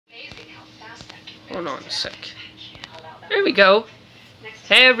Hold on a sec. There we go.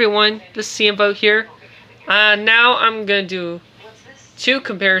 Hey everyone, this is CMVO here. Now I'm gonna do 2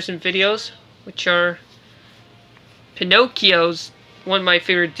 comparison videos, which are Pinocchio's one of my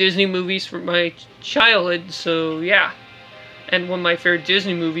favorite Disney movies from my childhood, so yeah. And one of my favorite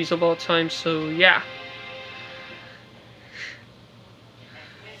Disney movies of all time, so yeah.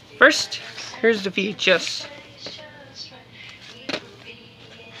 First, here's the VHS.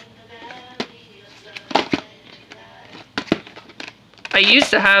 I used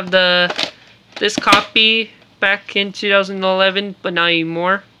to have this copy back in 2011, but not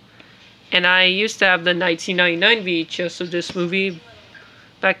anymore. And I used to have the 1999 VHS of this movie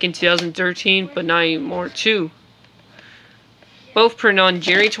back in 2013, but not anymore too. Both printed on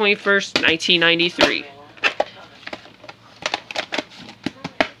January 21st, 1993.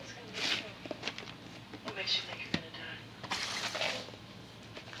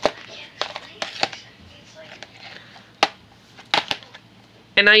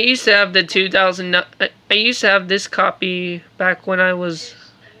 And I used to have the 2000. I used to have this copy back when I was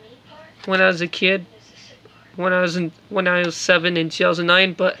a kid, when I was 7 in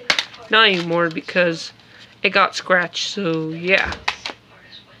 2009, but not anymore because it got scratched. So yeah,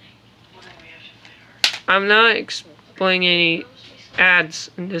 I'm not explaining any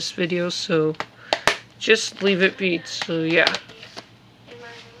ads in this video, so just leave it be. So yeah.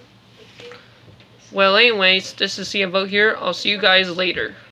 Well, anyways, this is CMVO here. I'll see you guys later.